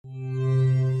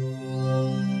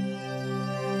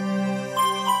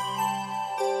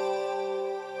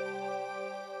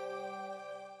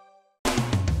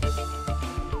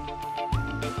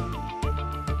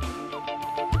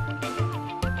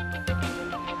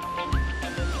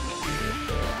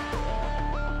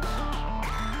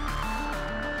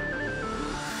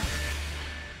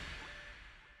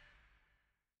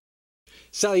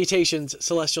Salutations,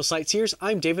 celestial sightseers.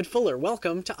 I'm David Fuller.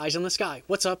 Welcome to Eyes on the Sky.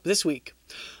 What's up this week?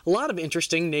 A lot of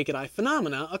interesting naked eye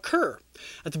phenomena occur.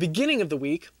 At the beginning of the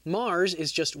week, Mars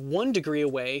is just 1 degree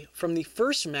away from the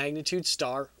first magnitude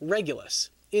star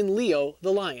Regulus in Leo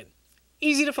the Lion.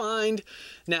 Easy to find.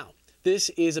 Now, this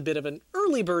is a bit of an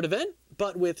early bird event,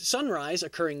 but with sunrise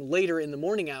occurring later in the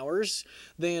morning hours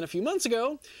than a few months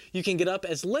ago, you can get up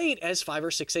as late as 5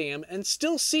 or 6 a.m. and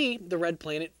still see the red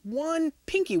planet one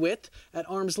pinky width at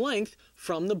arm's length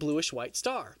from the bluish-white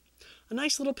star. A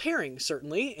nice little pairing,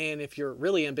 certainly, and if you're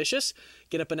really ambitious,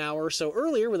 get up an hour or so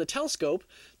earlier with a telescope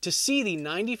to see the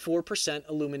 94%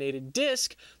 illuminated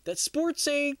disk that sports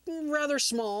a rather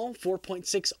small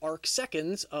 4.6 arc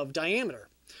seconds of diameter.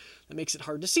 That makes it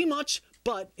hard to see much,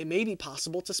 but it may be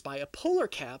possible to spy a polar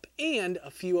cap and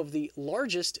a few of the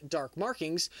largest dark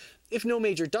markings if no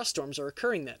major dust storms are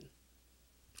occurring then.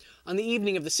 On the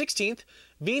evening of the 16th,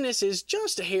 Venus is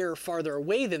just a hair farther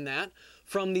away than that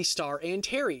from the star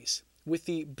Antares, with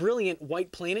the brilliant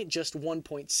white planet just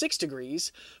 1.6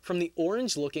 degrees from the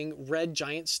orange-looking red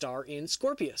giant star in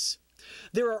Scorpius.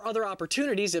 There are other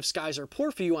opportunities if skies are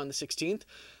poor for you on the 16th.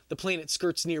 The planet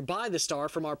skirts nearby the star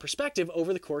from our perspective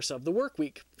over the course of the work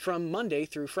week, from Monday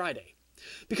through Friday.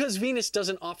 Because Venus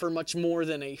doesn't offer much more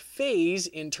than a phase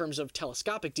in terms of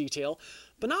telescopic detail,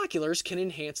 binoculars can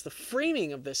enhance the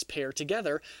framing of this pair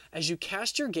together as you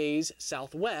cast your gaze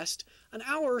southwest an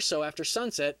hour or so after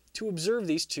sunset to observe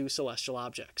these two celestial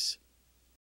objects.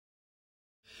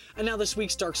 And now this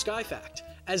week's dark sky fact.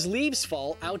 As leaves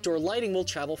fall, outdoor lighting will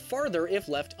travel farther if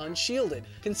left unshielded.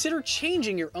 Consider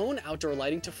changing your own outdoor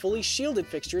lighting to fully shielded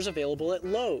fixtures available at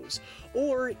Lowe's,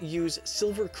 or use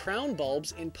silver crown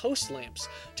bulbs in post lamps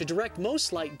to direct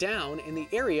most light down in the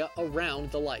area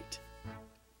around the light.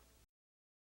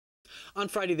 On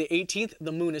Friday the 18th,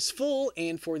 the moon is full,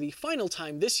 and for the final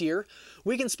time this year,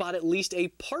 we can spot at least a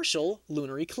partial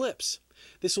lunar eclipse.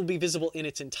 This will be visible in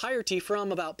its entirety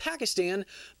from about Pakistan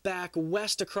back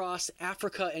west across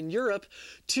Africa and Europe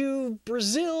to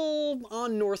Brazil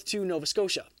on north to Nova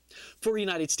Scotia. For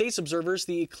United States observers,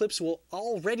 the eclipse will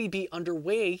already be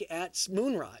underway at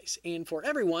moonrise, and for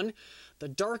everyone, the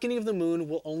darkening of the moon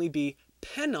will only be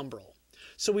penumbral.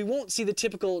 So we won't see the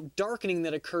typical darkening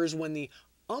that occurs when the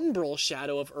umbral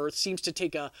shadow of Earth seems to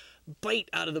take a bite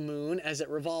out of the moon as it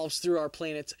revolves through our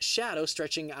planet's shadow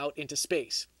stretching out into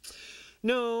space.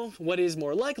 No, what is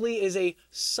more likely is a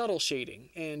subtle shading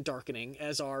and darkening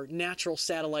as our natural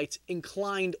satellite's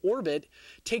inclined orbit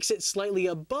takes it slightly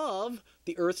above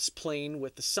the Earth's plane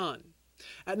with the sun.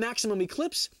 At maximum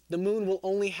eclipse, the moon will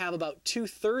only have about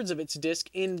 2/3 of its disk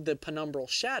in the penumbral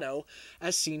shadow,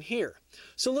 as seen here.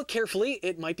 So look carefully,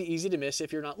 it might be easy to miss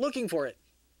if you're not looking for it.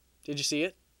 Did you see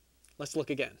it? Let's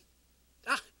look again.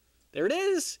 Ah, there it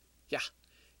is! Yeah,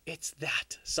 it's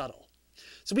that subtle.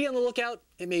 So be on the lookout,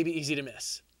 it may be easy to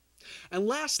miss. And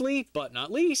lastly, but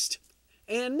not least,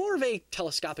 and more of a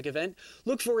telescopic event,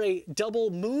 look for a double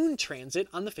moon transit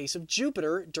on the face of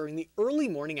Jupiter during the early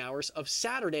morning hours of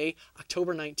Saturday,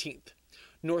 October 19th.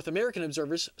 North American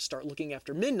observers start looking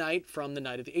after midnight from the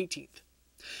night of the 18th.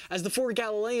 As the 4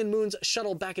 Galilean moons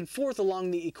shuttle back and forth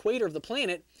along the equator of the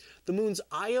planet, the moons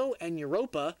Io and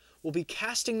Europa will be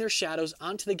casting their shadows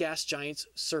onto the gas giant's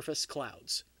surface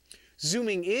clouds.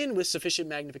 Zooming in with sufficient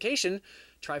magnification,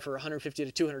 try for 150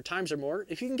 to 200 times or more,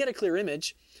 if you can get a clear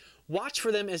image, watch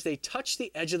for them as they touch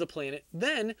the edge of the planet,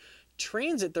 then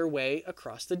transit their way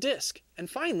across the disk, and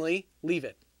finally leave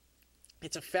it.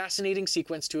 It's a fascinating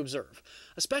sequence to observe,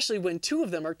 especially when 2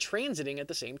 of them are transiting at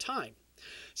the same time.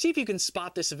 See if you can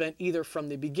spot this event either from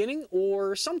the beginning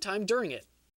or sometime during it.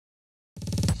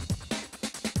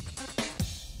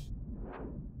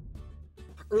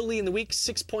 Early in the week,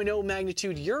 6.0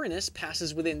 magnitude Uranus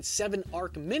passes within 7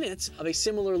 arc minutes of a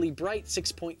similarly bright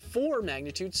 6.4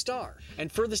 magnitude star. And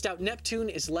furthest out Neptune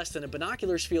is less than a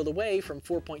binocular's field away from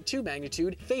 4.2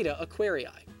 magnitude Theta Aquarii.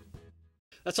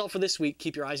 That's all for this week.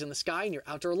 Keep your eyes on the sky and your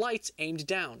outdoor lights aimed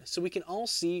down so we can all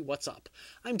see what's up.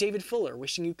 I'm David Fuller,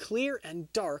 wishing you clear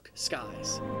and dark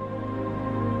skies.